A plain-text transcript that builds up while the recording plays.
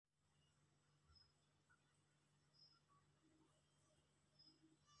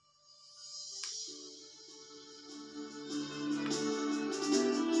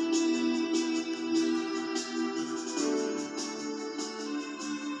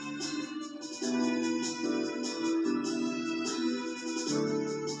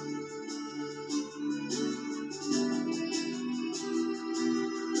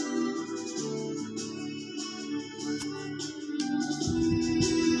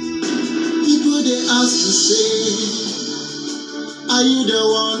ask to say, are you the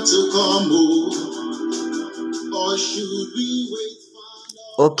one to come home, or should we wait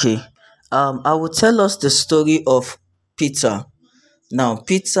for? Okay, I will tell us the story of Peter. Now,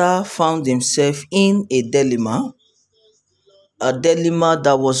 Peter found himself in a dilemma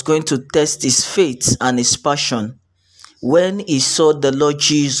that was going to test his faith and his passion. When he saw the Lord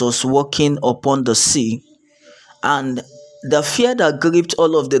Jesus walking upon the sea, and the fear that gripped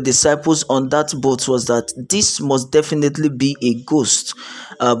all of the disciples on that boat was that this must definitely be a ghost.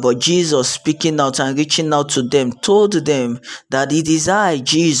 But Jesus, speaking out and reaching out to them, told them that it is I,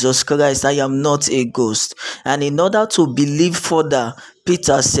 Jesus Christ, I am not a ghost. And in order to believe further,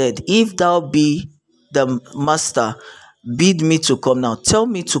 Peter said, if thou be the master, bid me to come now. Tell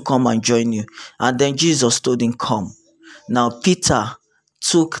me to come and join you. And then Jesus told him, come. Now Peter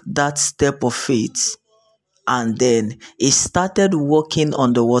took that step of faith, and then he started walking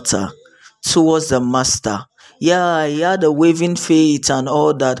on the water towards the master. Yeah, he had a waving faith and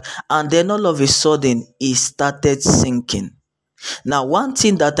all that. And then all of a sudden, he started sinking. Now, one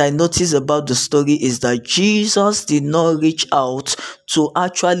thing that I noticed about the story is that Jesus did not reach out to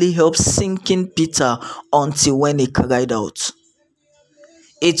actually help sinking Peter until when he cried out.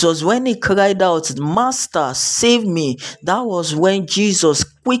 It was when he cried out, Master, save me. That was when Jesus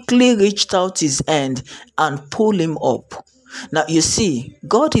quickly reached out his hand and pulled him up. Now, you see,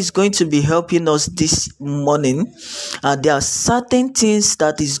 God is going to be helping us this morning. And there are certain things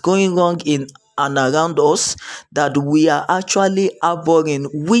that is going wrong in and around us that we are actually harboring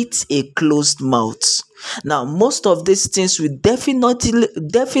with a closed mouth. Now, most of these things will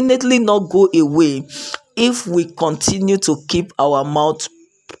definitely not go away if we continue to keep our mouth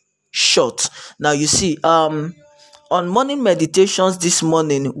short. Now, you see, on morning meditations this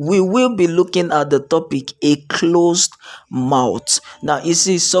morning, we will be looking at the topic, a closed mouth. Now, you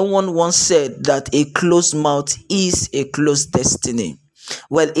see, someone once said that a closed mouth is a closed destiny.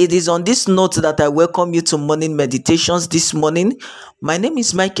 Well, it is on this note that I welcome you to morning meditations this morning. My name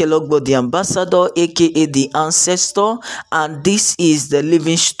is Michael Ogbo, the ambassador, aka the ancestor, and this is the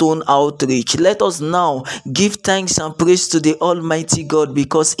Livingstone Outreach. Let us now give thanks and praise to the Almighty God,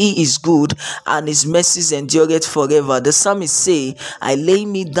 because He is good and His mercies endureth forever. The psalmist say, I lay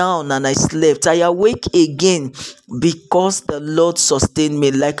me down and I slept. I awake again because the Lord sustained me.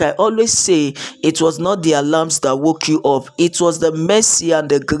 Like I always say, it was not the alarms that woke you up. It was the mercy and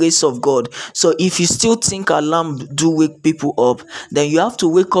the grace of God. So if you still think alarm do wake people up, then you have to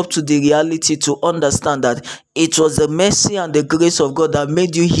wake up to the reality to understand that it was the mercy and the grace of God that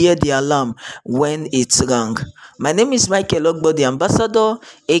made you hear the alarm when it rang. My name is Michael Ogbo, the ambassador,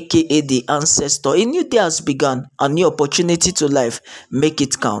 aka the ancestor. A new day has begun, a new opportunity to life. Make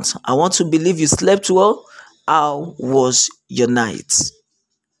it count. I want to believe you slept well. How was your night?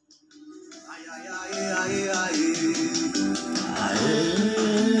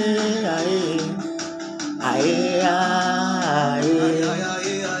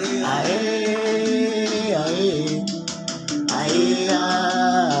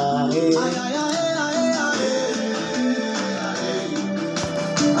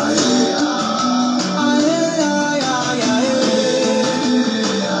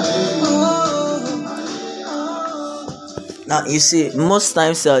 Now, you see, most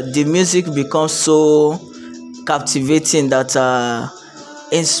times the music becomes so captivating, that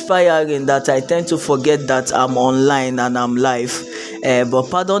inspiring, that I tend to forget that I'm online and I'm live. But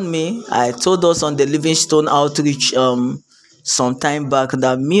pardon me, I told us on the Livingstone Outreach some time back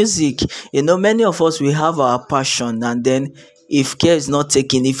that music, many of us, we have our passion, and then if care is not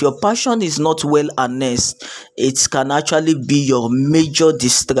taken, if your passion is not well harnessed, it can actually be your major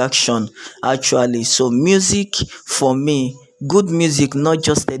distraction, actually. So music, for me, good music, not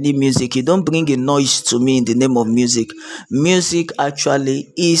just any music. You don't bring a noise to me in the name of music. Music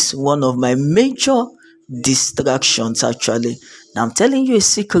actually is one of my major distractions, actually. Now, I'm telling you a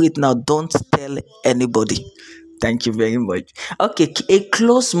secret now. Don't tell anybody. Thank you very much. Okay, a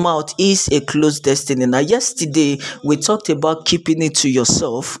closed mouth is a closed destiny. Now, yesterday we talked about keeping it to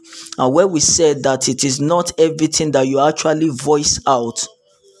yourself, and where we said that it is not everything that you actually voice out.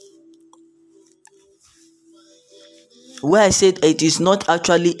 Where I said it is not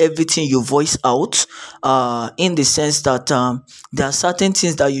actually everything you voice out, in the sense that there are certain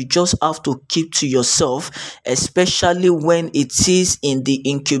things that you just have to keep to yourself, especially when it is in the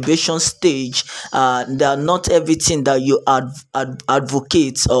incubation stage. They are not everything that you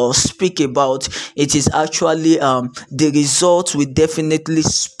advocate or speak about. It is actually the result will definitely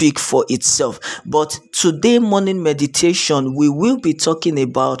speak for itself. But today morning meditation, we will be talking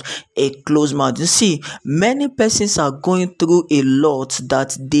about a closed mouth. You see, many persons are going going through a lot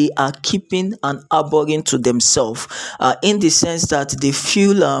that they are keeping and harboring to themselves, in the sense that they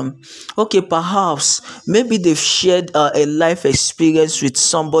feel, okay, perhaps maybe they've shared a life experience with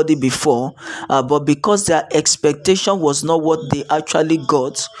somebody before, but because their expectation was not what they actually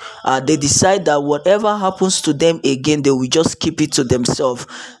got, they decide that whatever happens to them again, they will just keep it to themselves.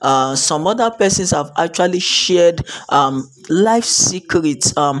 Some other persons have actually shared life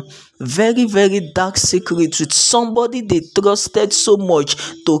secrets, very very dark secrets with somebody they trusted so much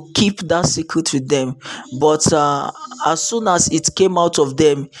to keep that secret with them, but as soon as it came out of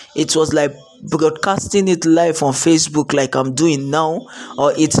them, it was like broadcasting it live on Facebook like I'm doing now,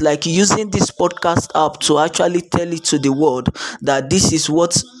 or it's like using this podcast app to actually tell it to the world that this is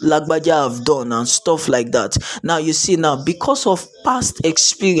what Lagbaja have done and stuff like that. Now you see, now because of past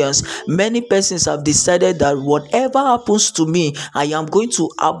experience, many persons have decided that whatever happens to me, I am going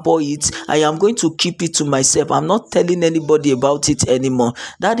to harbor it, I am going to keep it to myself, I'm not telling anybody about it anymore.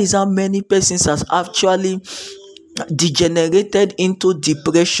 That is how many persons has actually degenerated into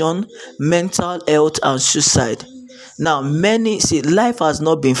depression, mental health, and suicide. Now, many see life has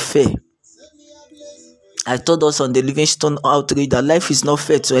not been fair. I told us on the Livingstone Outreach that life is not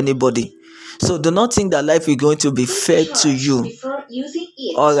fair to anybody. So do not think that life is going to be fair to you.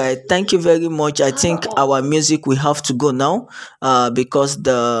 All right, thank you very much. I think our music will have to go now, because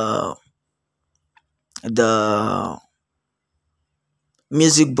the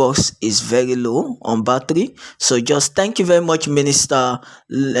music box is very low on battery. So just thank you very much, Minister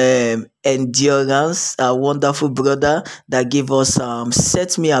Endurance, a wonderful brother that gave us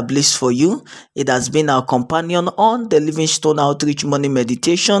Set Me Ablaze for You. It has been our companion on the Livingstone Outreach Morning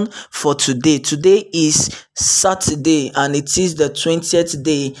Meditation for today. Today is Saturday and it is the 20th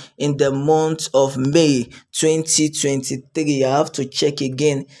day in the month of May 2023. I have to check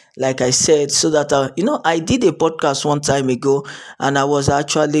again, like I said, so that I did a podcast one time ago and I was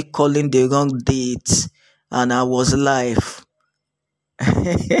actually calling the wrong date and I was live.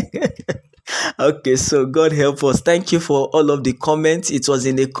 Okay, so God help us. Thank you for all of the comments. It was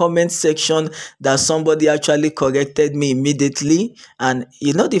in the comment section that somebody actually corrected me immediately, and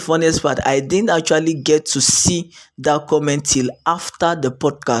the funniest part, I didn't actually get to see that comment till after the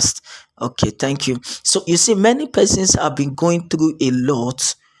podcast. Okay, thank you. So you see, many persons have been going through a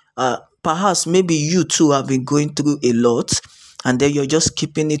lot. Perhaps maybe you too have been going through a lot, and then you're just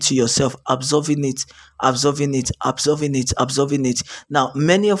keeping it to yourself, absorbing it. Now,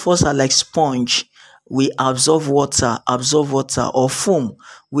 many of us are like sponge. We absorb water, or foam.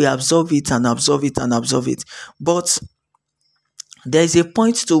 We absorb it and absorb it and absorb it. But there is a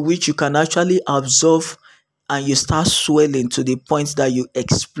point to which you can actually absorb and you start swelling to the point that you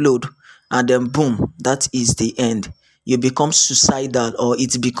explode, and then boom, that is the end. You become suicidal, or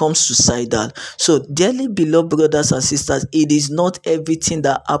it becomes suicidal. So, dearly beloved brothers and sisters, it is not everything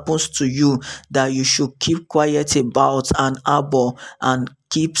that happens to you that you should keep quiet about and harbor and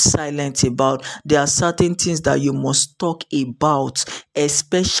keep silent about. There are certain things that you must talk about,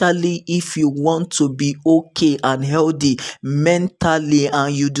 especially if you want to be okay and healthy mentally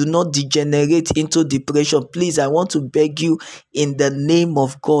and you do not degenerate into depression. Please, I want to beg you in the name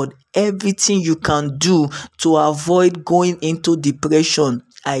of God, everything you can do to avoid going into depression,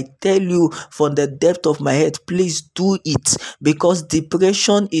 I tell you from the depth of my head, please do it, because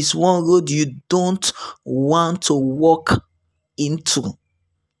depression is one road you don't want to walk into.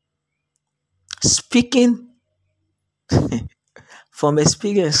 Speaking from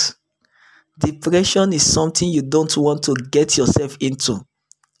experience, depression is something you don't want to get yourself into.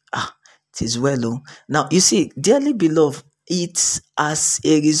 It is well. Now, you see, dearly beloved, it's as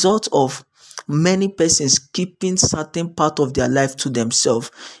a result of many persons keeping certain part of their life to themselves,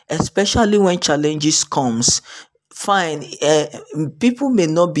 especially when challenges comes. Fine, people may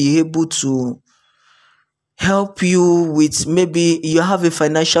not be able to help you with, maybe you have a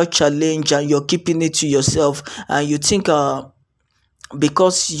financial challenge and you're keeping it to yourself, and you think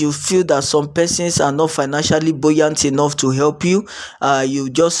because you feel that some persons are not financially buoyant enough to help you, you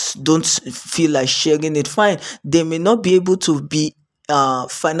just don't feel like sharing it. Fine, they may not be able to be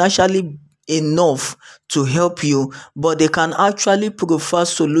financially enough to help you, but they can actually provide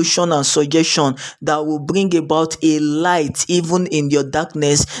solution and suggestion that will bring about a light even in your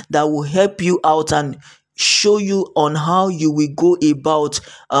darkness, that will help you out and show you on how you will go about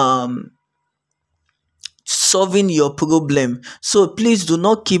solving your problem. So please do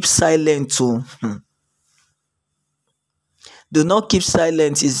not keep silent too. Do not keep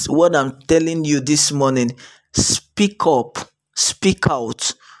silent is what I'm telling you this morning. Speak up, speak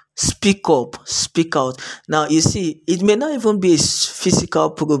out, speak up, speak out. Now you see, it may not even be a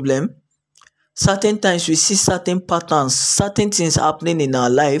physical problem. Certain times we see certain patterns, certain things happening in our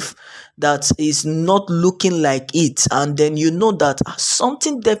life that is not looking like it, and then you know that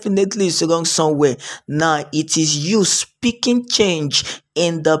something definitely is wrong somewhere. Now it is you speaking change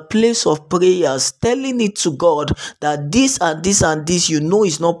in the place of prayers, telling it to God that this and this and this you know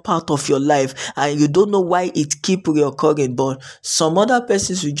is not part of your life, and you don't know why it keep reoccurring. But some other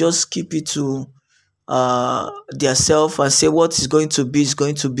persons will just keep it to their self and say what is going to be is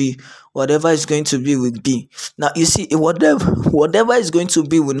going to be, whatever is going to be will be. Now you see, whatever is going to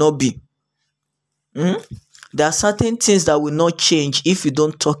be will not be. There are certain things that will not change if you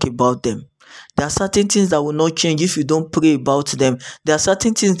don't talk about them. There are certain things that will not change if you don't pray about them. There are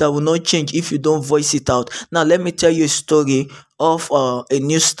certain things that will not change if you don't voice it out. Now let me tell you a story of a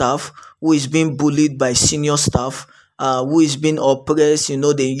new staff who is being bullied by senior staff, who is being oppressed.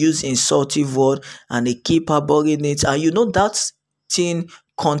 They use insultive word and they keep harboring it, and that thing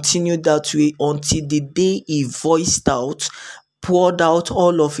continued that way until the day he voiced out, poured out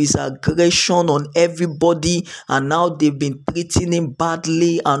all of his aggression on everybody, and now they've been treating him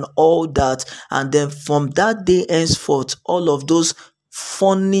badly and all that. And then from that day henceforth, all of those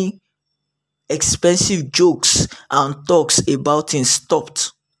funny, expensive jokes and talks about him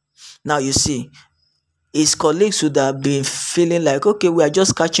stopped. Now you see, his colleagues would have been feeling like, okay, we are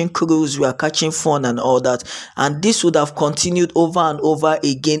just catching cruise, we are catching fun and all that. And this would have continued over and over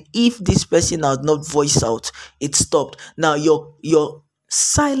again if this person had not voiced out. It stopped. Now your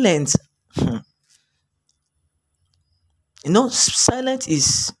silence, silence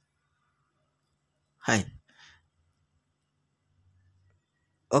is hi.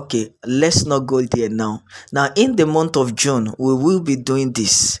 Okay, let's not go there now. Now, in the month of June, we will be doing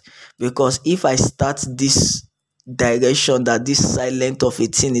this, because if I start this direction that this silent of a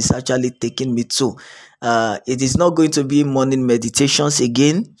thing is actually taking me to, it is not going to be morning meditations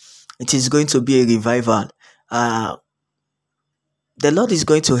again. It is going to be a revival. The Lord is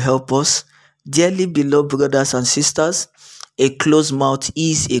going to help us. Dearly beloved brothers and sisters, a closed mouth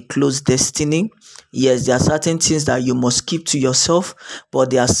is a closed destiny. Yes, there are certain things that you must keep to yourself, but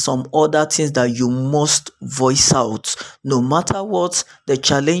there are some other things that you must voice out. No matter what the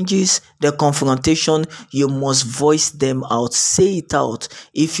challenges, the confrontation, you must voice them out. Say it out.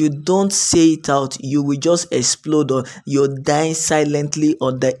 If you don't say it out, you will just explode, or you're dying silently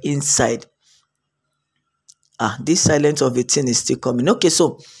on the inside. This silence of a thing is still coming. Okay,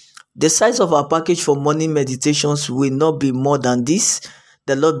 so the size of our package for morning meditations will not be more than this.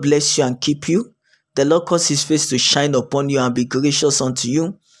 The Lord bless you and keep you. The Lord cause his face to shine upon you and be gracious unto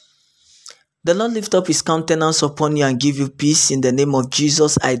you. The Lord lift up his countenance upon you and give you peace. In the name of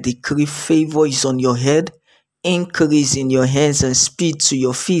Jesus, I decree favor is on your head, increase in your hands, and speed to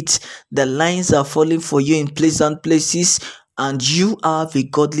your feet. The lines are falling for you in pleasant places, and you have a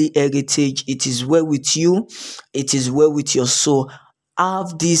godly heritage. It is well with you. It is well with your soul.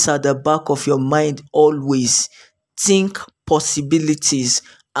 Have this at the back of your mind always. Think possibilities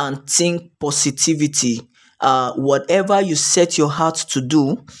and think positivity. Whatever you set your heart to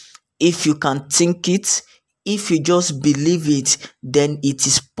do, if you can think it, if you just believe it, then it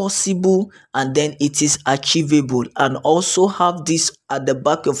is possible and then it is achievable. And also have this at the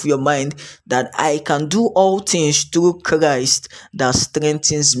back of your mind, that I can do all things through Christ that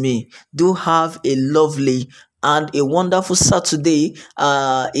strengthens me. Do have a lovely and a wonderful Saturday.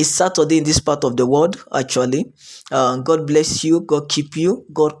 A Saturday in this part of the world, actually. God bless you. God keep you.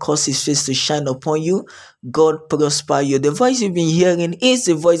 God cause his face to shine upon you. God prosper you. The voice you've been hearing is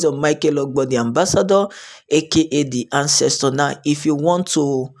the voice of Michael Ogbo, the ambassador, aka the ancestor. Now, if you want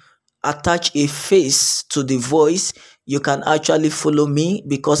to attach a face to the voice, you can actually follow me,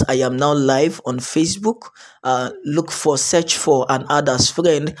 because I am now live on Facebook. Search for and add as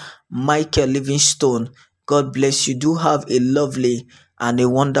friend Michael Livingstone. God bless you. Do have a lovely and a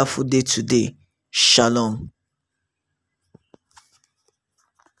wonderful day today. Shalom.